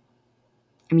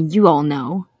 you all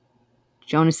know,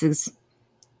 Jonas is,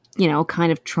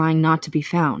 kind of trying not to be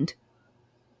found.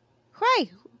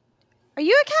 Why? Are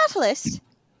you a catalyst?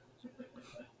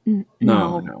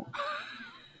 No.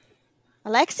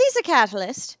 Alexi's a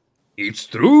catalyst. It's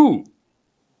true.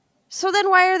 So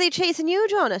then why are they chasing you,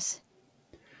 Jonas?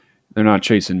 They're not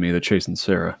chasing me, they're chasing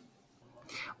Sarah.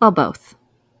 Well, both.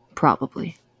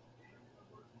 Probably.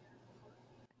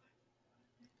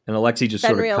 and Alexi just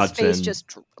sort of Fenriel's cuts face in.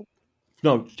 just...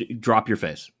 No, drop your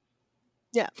face.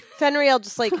 Yeah, Fenriel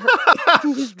just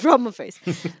just drop my face.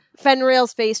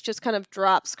 Fenriel's face just kind of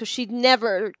drops because she'd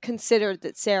never considered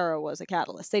that Sarah was a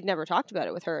catalyst. They'd never talked about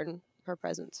it with her in her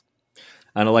presence.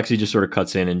 And Alexi just sort of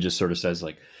cuts in and just sort of says,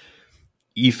 like,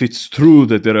 if it's true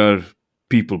that there are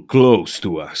people close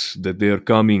to us, that they are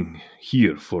coming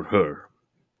here for her,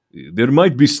 there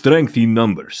might be strength in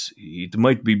numbers. It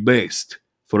might be best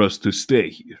for us to stay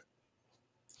here.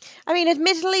 I mean,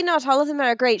 admittedly, not all of them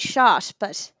are a great shot,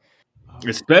 but...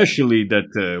 Especially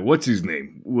that, what's his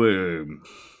name?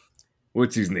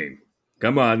 What's his name?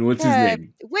 Come on, what's his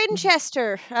name?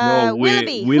 Winchester. No,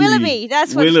 Willoughby,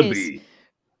 that's what it is.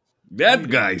 That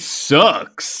guy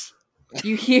sucks.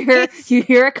 You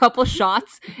hear a couple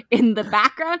shots in the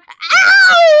background.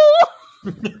 Ow!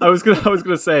 I was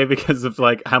gonna say, because of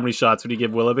like how many shots would you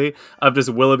give Willoughby, of just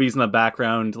Willoughby's in the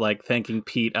background like thanking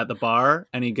Pete at the bar,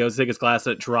 and he goes to take his glass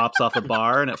and it drops off a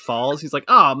bar and it falls. He's like,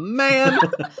 oh man.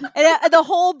 And the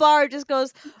whole bar just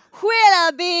goes,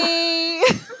 Willoughby.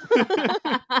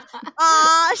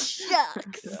 Ah,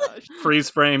 shucks.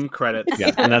 Freeze frame credits.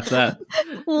 Yeah, and that's that.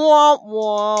 Womp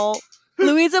womp.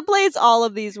 Louisa plays all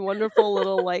of these wonderful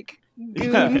little like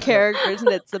goon characters,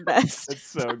 and it's the best. It's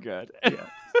so good.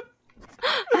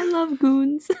 I love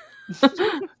goons.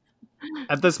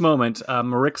 At this moment,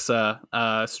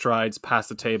 Marixa strides past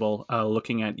the table,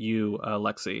 looking at you,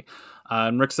 Lexi.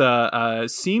 Marixa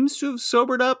seems to have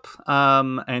sobered up,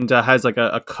 and has like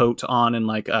a coat on and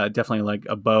like definitely like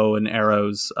a bow and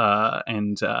arrows,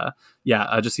 and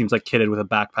just seems like kitted with a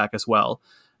backpack as well.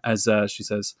 As she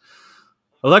says,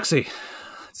 "Alexi,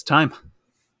 it's time."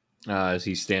 As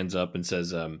he stands up and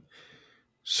says,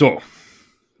 So,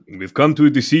 we've come to a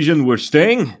decision. We're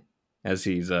staying. as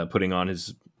he's putting on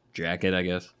his jacket, I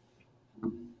guess.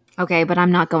 Okay, but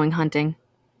I'm not going hunting.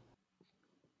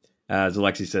 As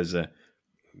Alexi says,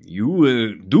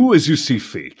 You do as you see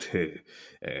fit.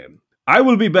 I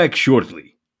will be back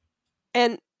shortly.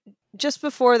 And just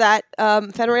before that,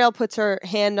 Fenriel puts her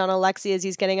hand on Alexi as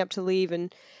he's getting up to leave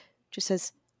and just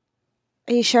says,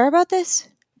 "Are you sure about this?"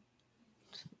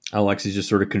 Alexi's just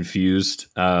sort of confused,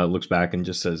 looks back and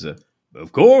just says,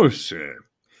 Of course.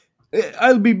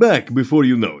 I'll be back before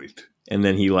you know it. and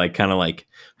then he kind of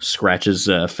scratches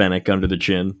Fennec under the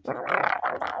chin.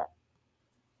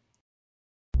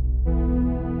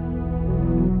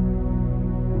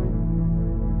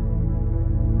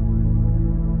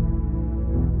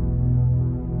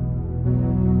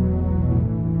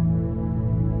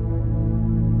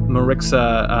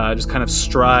 Marixa just kind of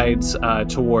strides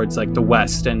towards the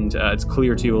west, and it's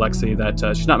clear to you, Alexi,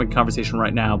 that she's not making conversation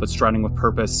right now, but striding with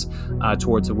purpose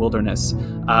towards the wilderness.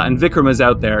 And Vikram is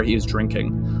out there; he is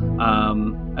drinking.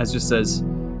 As just says,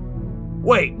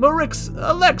 "Wait,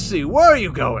 Alexi, where are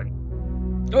you going?"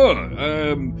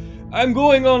 I'm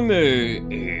going on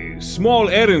a small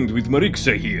errand with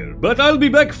Marixa here, but I'll be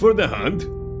back for the hunt.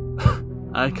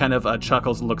 I kind of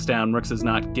chuckles and looks down. Rixa's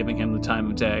not giving him the time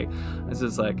of day. This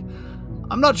is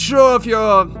I'm not sure if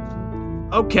you're...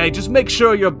 Okay, just make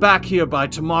sure you're back here by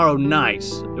tomorrow night.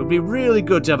 It would be really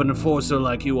good to have an enforcer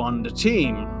like you on the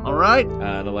team, alright?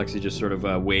 And Alexi just sort of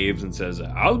waves and says,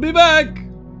 I'll be back!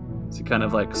 So he kind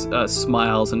of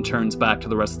smiles and turns back to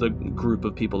the rest of the group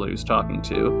of people that he was talking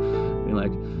to.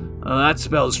 Being oh, that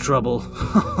spells trouble.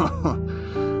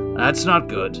 That's not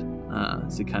good.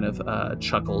 So he kind of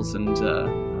chuckles and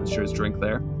shares drink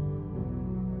there.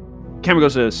 Camera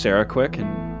goes to Sarah quick,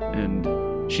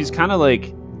 and she's kind of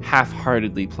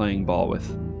half-heartedly playing ball with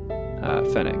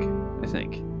Fennec, I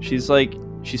think. She's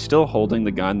still holding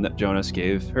the gun that Jonas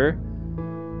gave her,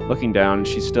 looking down, and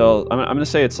she's still... I'm going to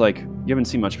say it's you haven't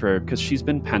seen much of her, because she's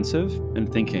been pensive and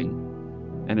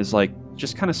thinking, and is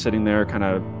just kind of sitting there, kind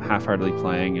of half-heartedly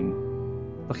playing, and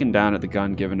looking down at the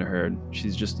gun given to her.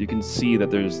 She's just, you can see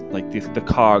that there's the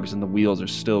cogs and the wheels are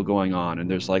still going on, and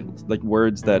there's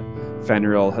words that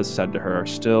Fenriel has said to her are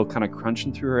still kind of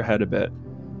crunching through her head a bit.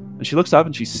 And she looks up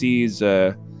and she sees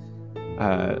Alexi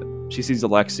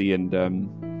and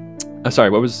sorry,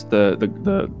 what was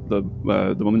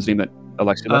the woman's name that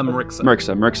Alexi left?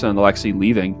 Marixa and Alexi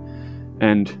leaving.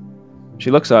 And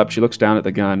she looks up, she looks down at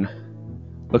the gun,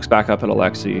 looks back up at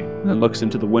Alexi, and then looks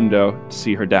into the window to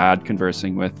see her dad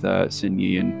conversing with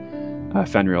Sinyi and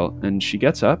Fenriel. And she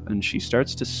gets up and she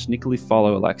starts to sneakily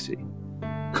follow Alexi.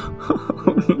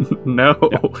 No.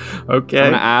 Yeah.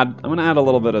 Okay. I'm gonna add a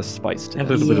little bit of spice to it.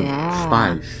 A little bit of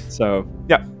spice. So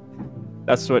yeah,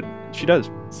 that's what she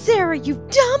does. Sarah, you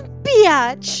dumb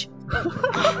bitch!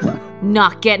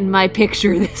 Not getting my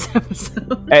picture this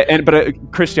episode.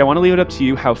 But Christy, I want to leave it up to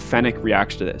you how Fennec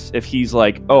reacts to this. If he's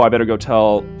oh, I better go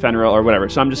tell Fenriel or whatever.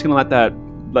 So I'm just gonna let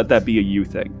that be a you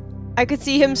thing. I could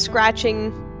see him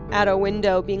scratching at a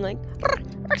window, being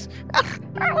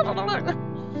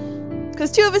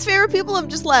because two of his favorite people have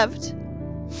just left.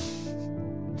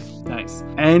 Nice.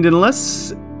 And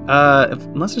unless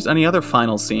there's any other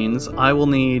final scenes, I will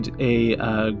need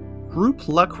a group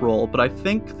luck roll, but I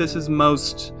think this is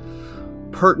most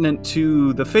pertinent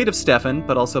to the fate of Stefan,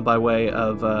 but also by way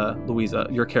of Louisa,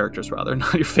 your characters rather,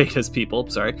 not your fate as people,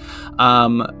 sorry.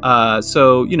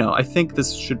 So, I think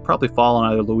this should probably fall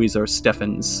on either Louisa or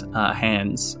Stefan's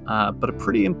hands, but a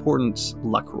pretty important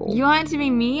luck roll. You want it to be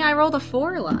me? I rolled a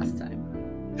 4 last time.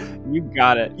 You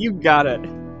got it. You got it.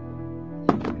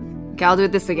 Okay, I'll do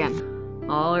this again.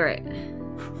 All right.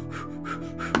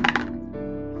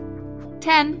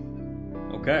 10.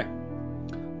 Okay.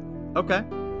 Okay.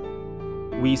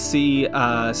 We see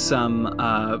some,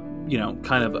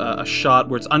 kind of a shot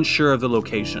where it's unsure of the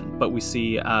location, but we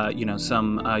see,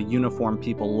 some uniformed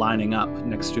people lining up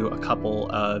next to a couple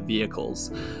of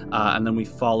vehicles. And then we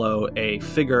follow a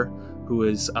figure who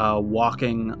is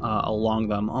walking along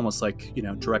them, almost like,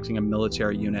 directing a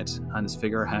military unit. And this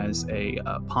figure has a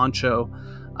poncho,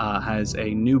 has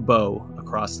a new bow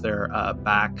across their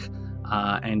back,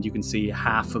 and you can see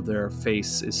half of their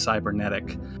face is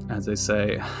cybernetic. As they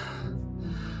say,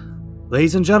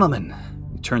 "Ladies and gentlemen,"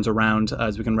 he turns around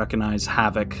as we can recognize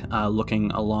Havoc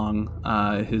looking along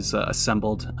his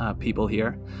assembled people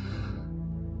here.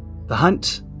 "The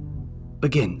hunt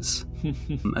begins."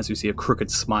 As you see a crooked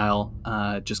smile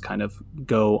just kind of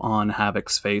go on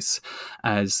Havoc's face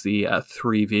as the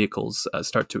 3 vehicles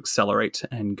start to accelerate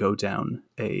and go down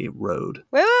a road.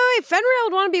 Wait. Fenrir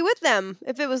would want to be with them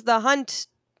if it was the hunt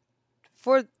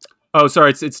for... Oh, sorry,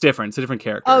 it's different. It's a different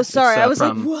character. Oh, sorry, It's, I was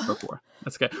like, from what? before.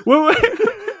 That's okay. Wait.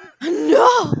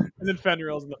 No! And then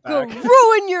Fenrir's in the Go back.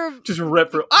 ruin your... Just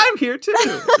rip through. I'm here too.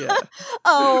 Yeah.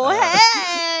 Oh,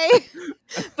 hey!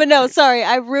 But no, sorry,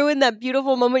 I ruined that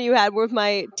beautiful moment you had with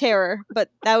my terror, but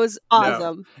that was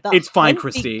awesome. The It's fine, hunt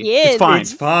Christine. begins. It's fine.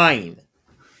 It's fine.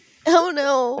 Oh,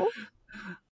 no.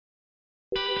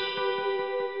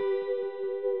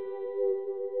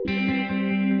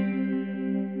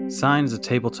 Sign is a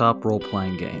tabletop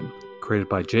role-playing game created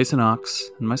by Jason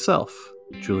Ox and myself,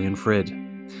 Julian Frid.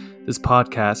 This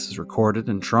podcast is recorded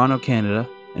in Toronto, Canada,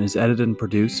 and is edited and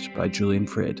produced by Julian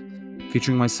Frid,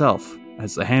 featuring myself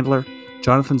as the handler,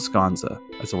 Jonathan Sconza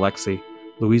as Alexi,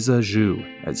 Louisa Zhu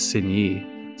as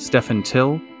Sinyi, Stefan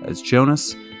Till as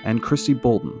Jonas, and Christy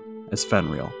Bolden as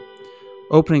Fenriel.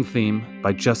 Opening theme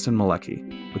by Justin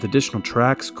Malecki, with additional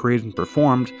tracks created and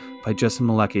performed by Justin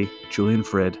Malecki, Julian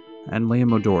Frid, and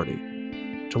Liam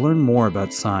O'Doherty. To learn more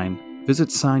about Sign, visit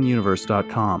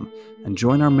signuniverse.com and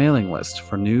join our mailing list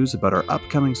for news about our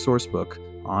upcoming sourcebook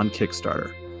on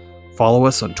Kickstarter. Follow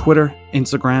us on Twitter,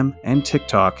 Instagram, and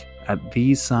TikTok at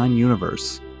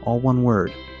 @TheSignUniverse, all one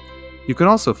word. You can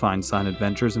also find Sign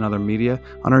Adventures and other media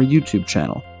on our YouTube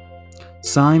channel.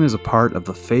 Sign is a part of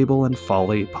the Fable and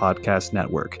Folly podcast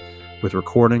network, with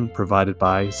recording provided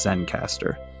by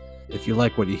Zencastr. If you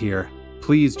like what you hear,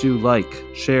 please do like,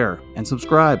 share, and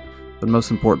subscribe. But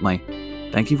most importantly,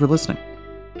 thank you for listening.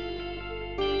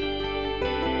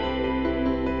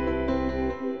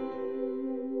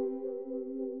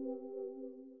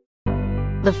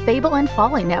 The Fable and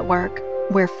Folly Network,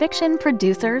 where fiction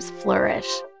producers flourish.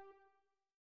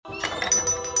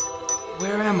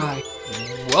 Where am I?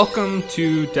 Welcome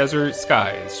to Desert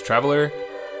Skies, traveler.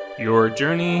 Your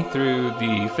journey through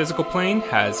the physical plane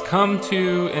has come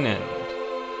to an end.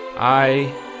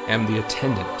 I am the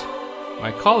attendant.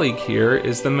 My colleague here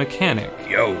is the mechanic.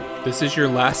 Yo. This is your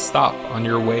last stop on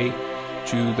your way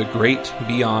to the great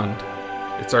beyond.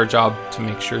 It's our job to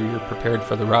make sure you're prepared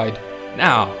for the ride.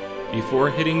 Now, before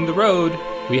hitting the road,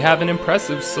 we have an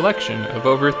impressive selection of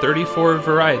over 34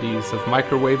 varieties of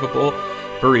microwavable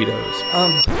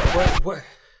burritos.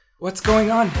 What's going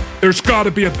on? There's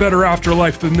gotta be a better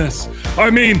afterlife than this.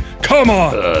 I mean, come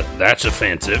on! That's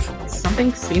offensive.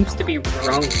 Something seems to be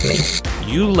wrong with me.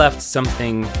 You left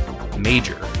something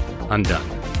major undone.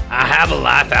 I have a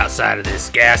life outside of this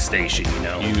gas station, you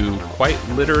know. You quite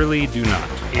literally do not.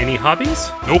 Any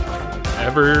hobbies? Nope.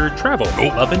 Ever travel?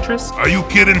 Nope. Love interest? Are you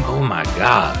kidding? Oh my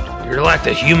god. You're like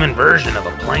the human version of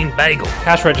a plain bagel.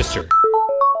 Cash register.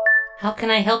 How can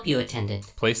I help you,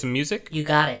 attendant? Play some music? You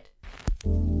got it.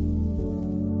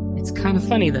 It's kind of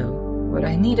funny, though. What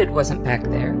I needed wasn't back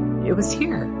there. It was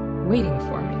here, waiting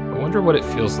for me. I wonder what it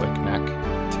feels like, Mac,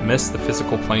 to miss the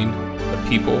physical plane, the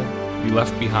people you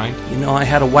left behind. You know, I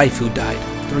had a wife who died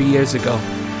 3 years ago.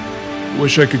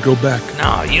 Wish I could go back.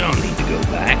 No, you don't need to go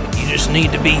back. You just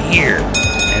need to be here.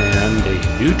 And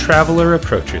a new traveler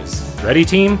approaches. Ready,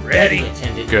 team? Ready.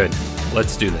 Attendant. Good.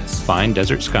 Let's do this. Find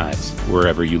Desert Skies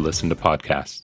wherever you listen to podcasts.